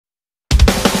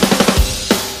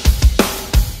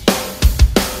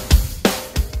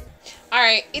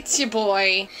Alright, it's your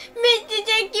boy,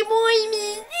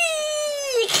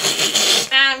 MisterJackieBoyman&Stina.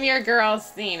 I'm your girl,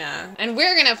 Stina. And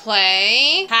we're gonna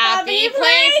play Poppy Poppy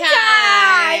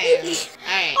Playtime!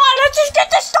 Alright. Oh, let's just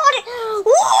get this started!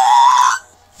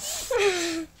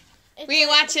 We ain't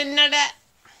watching none of that.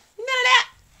 None of that!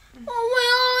 Oh, we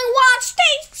only watch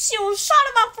tapes, you son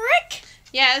of a frick!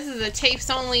 Yeah, this is a tapes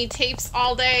only, tapes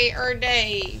all day,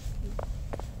 day.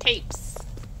 Tapes.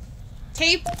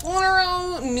 Tape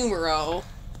uno numero.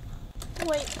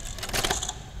 Wait.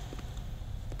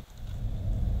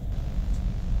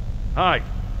 Hi,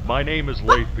 my name is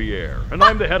Leif Pierre, and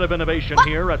I'm the head of innovation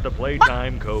here at the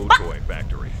Playtime Co. Toy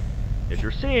Factory. If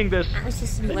you're seeing this, Aren't we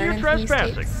supposed to be then you're learning from these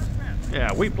trespassing. tapes?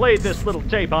 Yeah, we played this little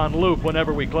tape on loop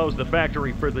whenever we closed the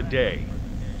factory for the day.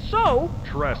 So,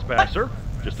 trespasser,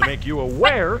 just to make you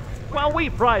aware, while we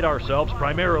pride ourselves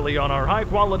primarily on our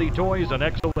high-quality toys and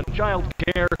excellent child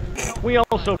care, we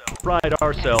also pride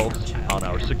ourselves on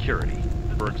our security.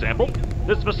 For example,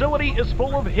 this facility is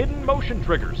full of hidden motion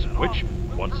triggers, which,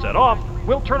 once set off,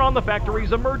 will turn on the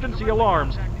factory's emergency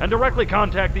alarms and directly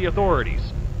contact the authorities.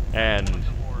 And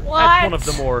that's one of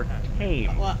the more tame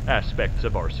aspects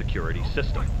of our security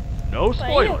system. No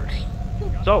spoilers.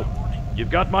 So,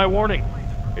 you've got my warning.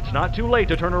 It's not too late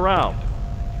to turn around.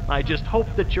 I just hope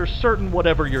that you're certain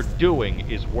whatever you're doing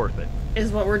is worth it.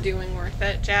 Is what we're doing worth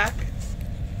it, Jack?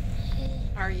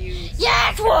 Are you?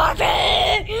 Yes, worth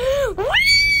it!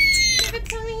 Give it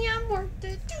to me, I'm worth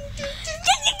it.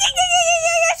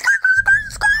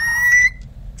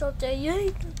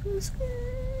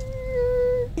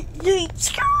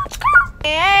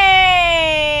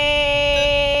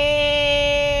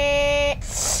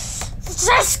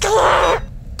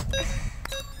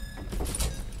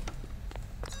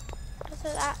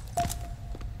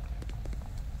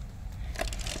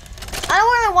 I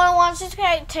don't really want to watch this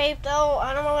tape though.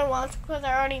 I don't really want to because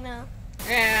I already know.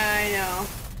 Yeah, I know.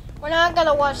 We're not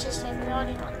gonna watch this tape. We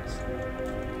already know this.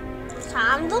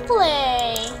 Time to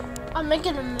play. I'm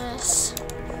making a mess.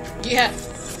 Yeah,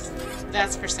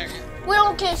 that's for certain. We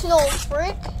don't give no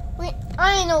frick.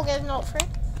 I ain't no give no frick.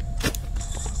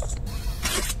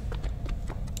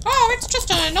 Oh, it's just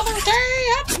another day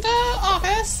at the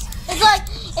office. It's like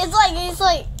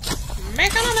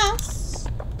Making a mess.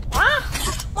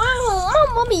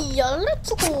 Mamma mia,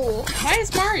 let's go. Why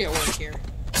does Mario work here?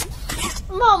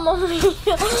 Mamma mia.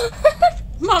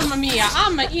 Mamma mia,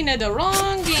 I'm in the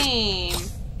wrong game.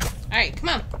 Alright, come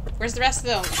on. Where's the rest of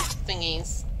those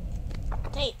thingies?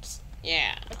 Tapes.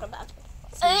 Yeah.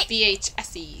 Hey.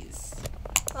 VHSs.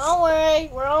 Don't worry,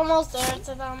 we're almost there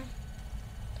to them.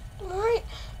 Don't worry.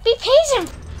 Be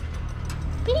patient.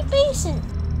 Be patient.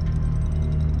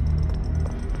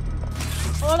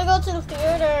 I want to go to the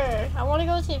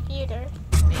theater.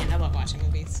 Man, I love watching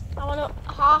movies. I want to.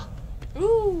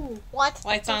 Ooh. What?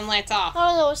 Lights on, lights off.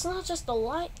 No, it's not just the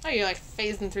light. Oh, you're like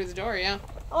phasing through the door, yeah.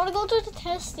 I want to go to the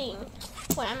testing.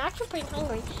 Wait, I'm actually pretty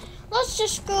hungry. Let's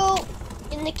just go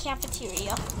in the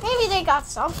cafeteria. Maybe they got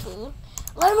some food.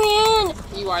 Let me in.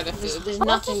 You are the food. There's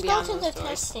Let's nothing just beyond go to those the doors.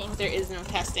 testing. There is no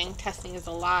testing. Testing is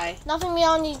a lie. Nothing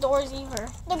beyond these doors either.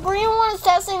 The green one's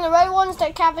testing, the red one's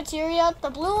the cafeteria, the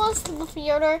blue one's the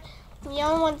theater, the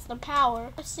yellow one's the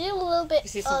power. I see a little bit You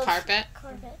see some of carpet?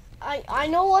 I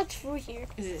know what's through here.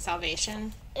 Is it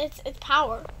salvation? It's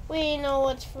power. We know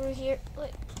what's through here.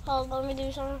 Wait, hold on, let me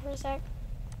do something for a sec.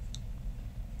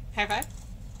 High five?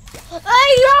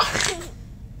 Hey,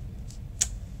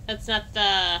 That's not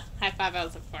the high five I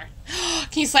was looking for.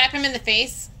 Can you slap him in the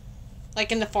face?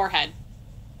 Like in the forehead.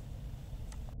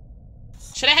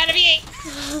 Should have had a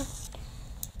V8.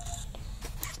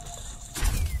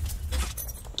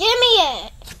 Give me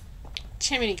it.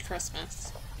 Chimney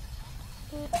Christmas.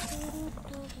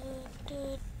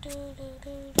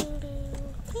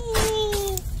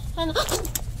 And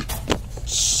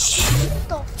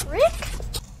the frick?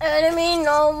 Enemy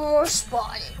no more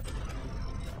spotted.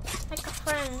 Like a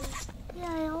friend.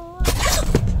 Yeah,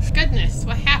 Goodness,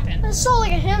 what happened? I saw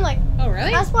like a hand like. Oh,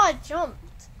 really? That's why I jumped.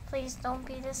 Please don't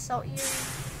be this so eerie.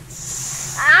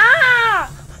 Ah!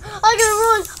 I gotta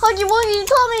run. Huggy Wuggy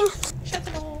coming. Shut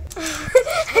the door.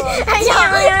 Hey yo!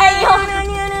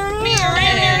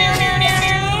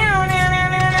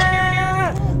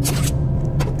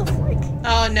 What the frick?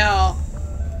 Oh no.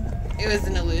 It was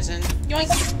an illusion. Yoink.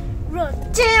 Run.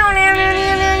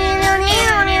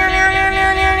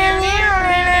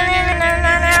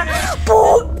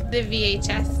 The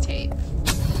VHS tape.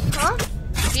 Huh?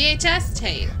 VHS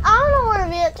tape. I don't know where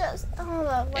VHS. Hold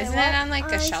up. Wait, Isn't what? it on like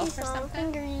a I shelf see or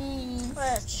something? Green.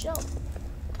 What shelf?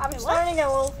 I'm starting to get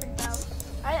a little freaked out.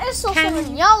 I saw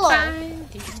something yellow.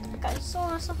 Find you. I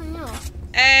saw something yellow.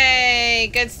 Hey,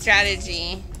 good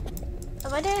strategy.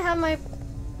 If I didn't have my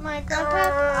grab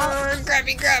pack,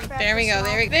 Grabby grab. There we go.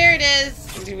 There it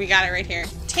is. We got it right here.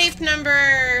 Tape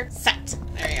number set.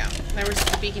 There you go. Now we're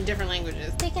speaking different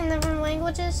languages. Speaking different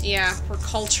languages? Yeah, we're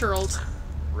cultural.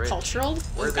 Rich, Cultural?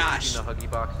 where Oh are they gosh. keeping the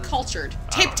Huggy boxes? Cultured.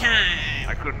 Tape time.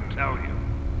 I couldn't tell you.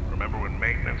 Remember when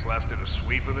maintenance left it a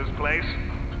sweep of this place?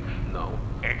 No.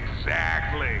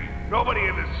 Exactly. Nobody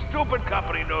in this stupid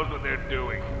company knows what they're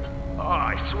doing. Oh,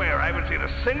 I swear, I haven't seen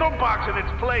a single box in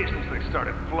its place since they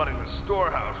started flooding the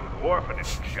storehouse with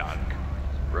orphanage junk.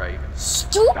 Right. I get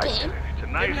Stupid. it. It's a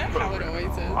nice That's how it program,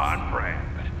 always is. on brand.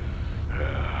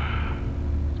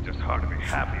 It's just hard to be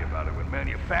happy about it when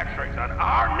manufacturing's on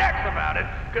our necks about it,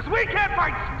 because we can't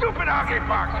find stupid hockey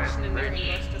boxes. Question in their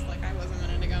English, just like I was a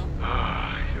minute ago.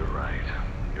 You're right.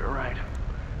 You're right.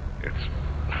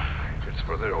 It's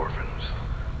for the orphans.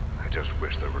 I just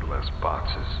wish there were less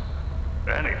boxes.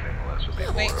 Anything less would be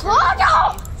Oh, wait. more.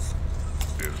 Claudio!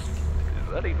 Is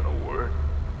that even a word?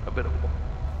 A bit of a...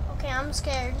 Okay, I'm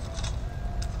scared.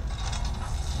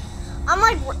 I'm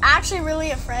like actually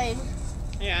really afraid.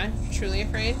 Yeah, you're truly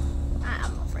afraid?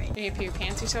 I'm afraid. You pee your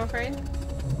pants, you're so afraid?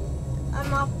 I'm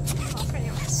not afraid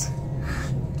of this.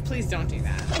 Please don't do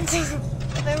that. I'm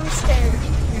very scared.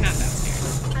 You're not that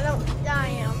scared. I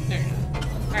am. No, you're not.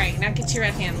 Alright, now get your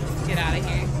red hand. Let's get out of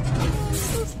here. I'm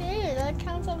so scared. That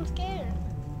counts. I'm scared.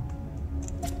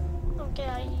 Okay,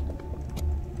 I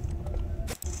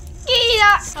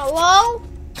Hello?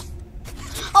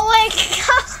 Oh wait.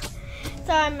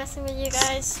 Sorry, I'm messing with you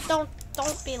guys. Don't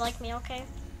be like me, okay?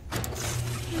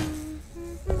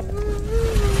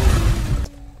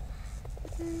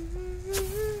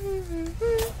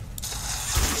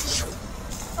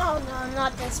 Oh no,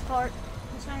 not this part.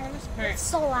 What's wrong with this part? It's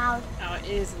so loud. Oh, it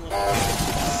is a little.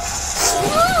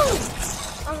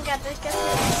 Oh, get this.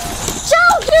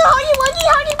 Ciao, Huggy Wuggy.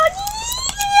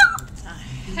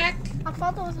 The heck? I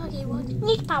thought that was Huggy Wuggy.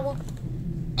 Need power.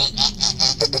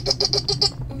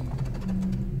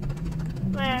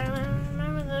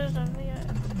 Remember there's a video.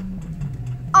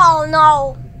 Oh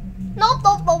no. Nope,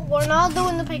 we're not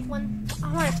doing the pink one.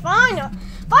 Alright, fine,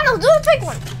 I'll do the pink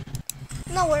one.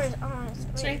 No, where is it? Oh,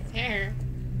 It's right there.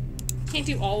 Can't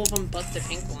do all of them but the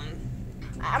pink one.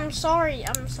 I'm sorry,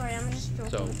 I'm just joking.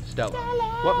 So, Stella,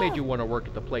 what made you want to work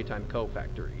at the Playtime Co.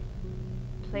 factory?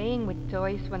 Playing with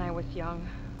toys when I was young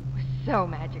was so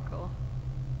magical.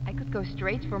 I could go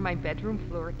straight from my bedroom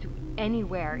floor to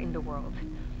anywhere in the world.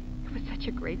 It was such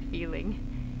a great feeling.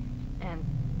 And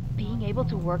being able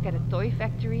to work at a toy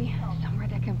factory, somewhere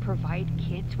that can provide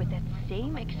kids with that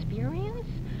same experience,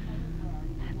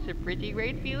 that's a pretty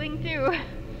great feeling too.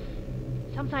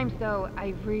 Sometimes though,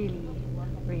 I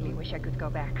really wish I could go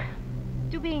back.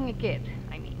 To being a kid,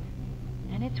 I mean.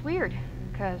 And it's weird,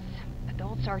 because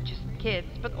adults are just kids,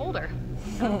 but older.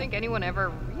 I don't think anyone ever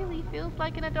really feels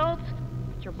like an adult.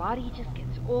 But your body just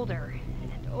gets older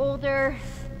and older,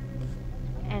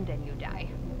 and then you die.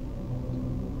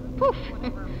 Poof!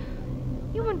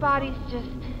 Human bodies just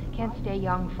can't stay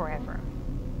young forever.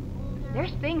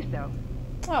 There's things though.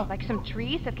 Oh. Like some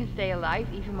trees that can stay alive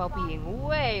even while being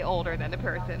way older than a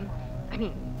person. I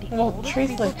mean, the oldest trees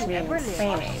people live to who be ever the lived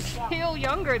same are age. still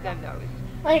younger than those.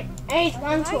 Like age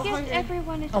 1 to I guess 100.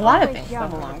 everyone is A lot of always things live a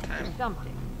younger long for time.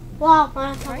 something. Wow,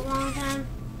 that's a long time.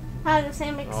 Have the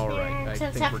same All right, experience, I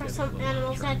think except we're for getting some a little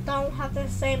animals that don't have the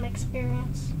same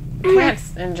experience.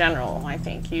 Plants in general, I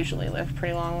think, usually live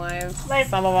pretty long lives. Like-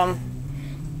 Some of them.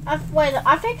 I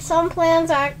think some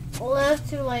plants live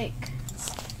to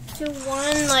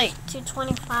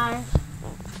 25.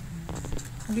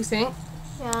 What do you think?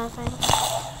 Yeah, I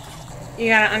think. You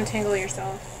gotta untangle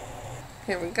yourself.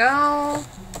 Here we go.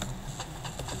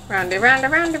 Round and round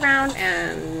and round and round,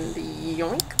 and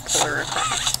yoink, pull her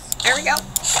across. There we go.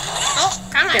 Oh,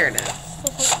 come on. There it is.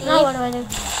 Now what do I do?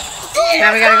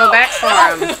 Now we gotta go back for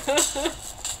him.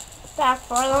 Back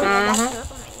for them. Mhm.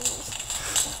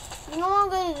 You know what I'm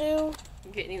gonna do?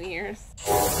 Get new ears.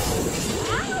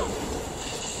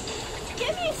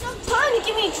 Give me some time to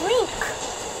give me a drink.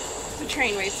 The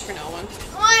train waits for no one.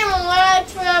 I'm alive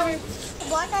forever. The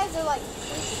black guys are like.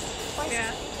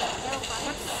 Yeah.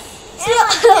 And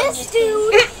like this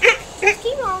dude. Just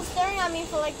keep on staring at me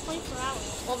for like 24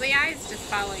 hours. Well, the eyes just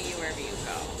follow you wherever you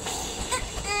go.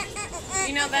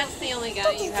 You know, that's the only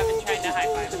guy you haven't tried to high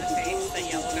five in the face, the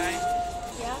yellow guy.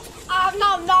 Yeah.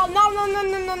 No.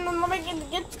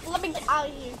 Let me get out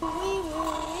of here.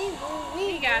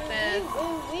 You got this.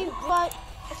 But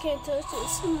I can't touch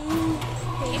this.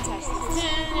 Can't touch this.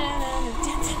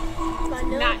 My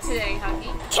nose. Not today,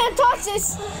 Huggy. Can't touch this.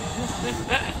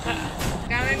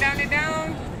 Down and down and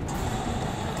down.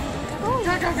 Oh.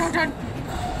 Down.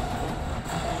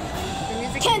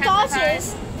 Can't touch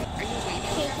this. Are you waiting?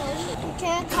 Can't touch it. You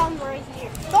can't come right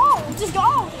here. Go! Just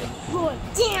go! Good.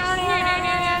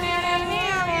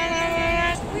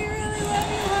 We really love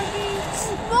you, Lucky.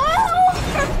 No!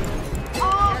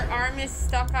 Your arm is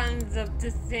stuck on the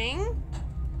thing?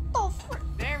 Oh, frick.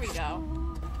 There we go.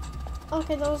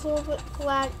 Okay, that was a little bit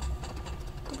lag.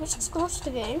 Did we just finish the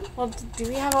game? Well, do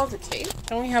we have all the tape?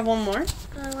 Don't we have one more?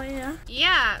 Oh, yeah.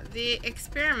 Yeah, the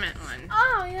experiment one.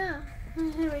 Oh, yeah.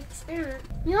 Experiment.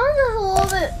 You know, it's a little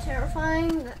bit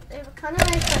terrifying that they were kind of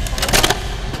like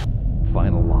that.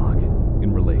 Final log.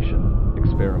 In relation.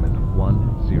 Experiment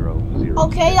 100.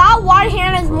 Okay, that white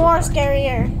hand is more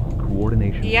scarier.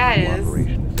 Coordination Yeah, it and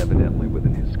cooperation is evidently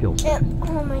within his skill set.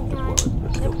 Oh my As well god. as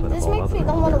the skill set This of all makes me other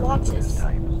don't want to experiments watch of his this.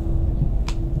 type.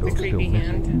 Though The still creepy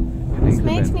hand. missing, This today's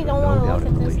makes me events don't are want to no doubt look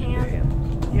in at this relation to hand.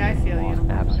 him. Yeah, I feel Law's you.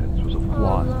 absence was a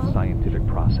flawed no. scientific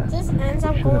process. This ends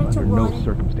up It should have going to under no run.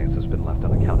 circumstances been left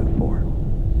unaccounted for.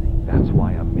 That's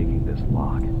why I'm making this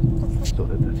log, so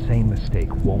that the same mistake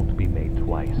won't be made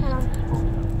twice. Any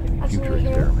future Actually, here.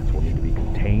 experiments will need to be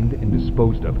contained and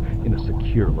disposed of in a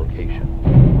secure location.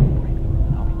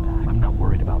 I'm not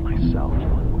worried about myself.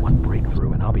 One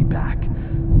breakthrough and I'll be back.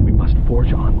 We must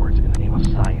forge onwards in the name of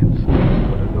science,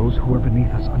 whether those who are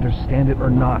beneath us understand it or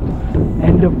not.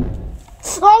 End of...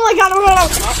 Oh my god, I'm gonna Oh,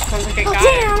 sounds like I got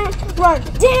it. run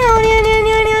down.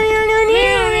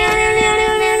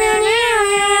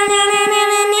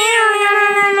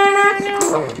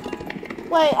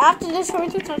 Wait, after this, can we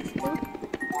do touch them?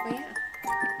 Oh, yeah.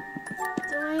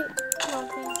 Do I? No,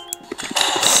 please.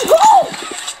 Oh!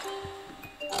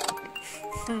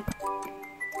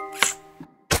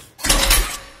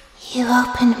 You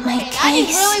opened my That is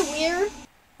case. really weird.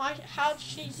 How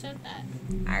she said that.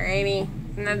 Alrighty.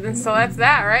 And then, so that's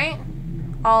that, right?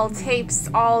 All tapes,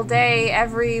 all day,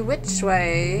 every which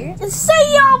way.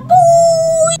 See ya,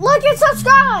 boy! Like and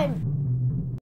subscribe!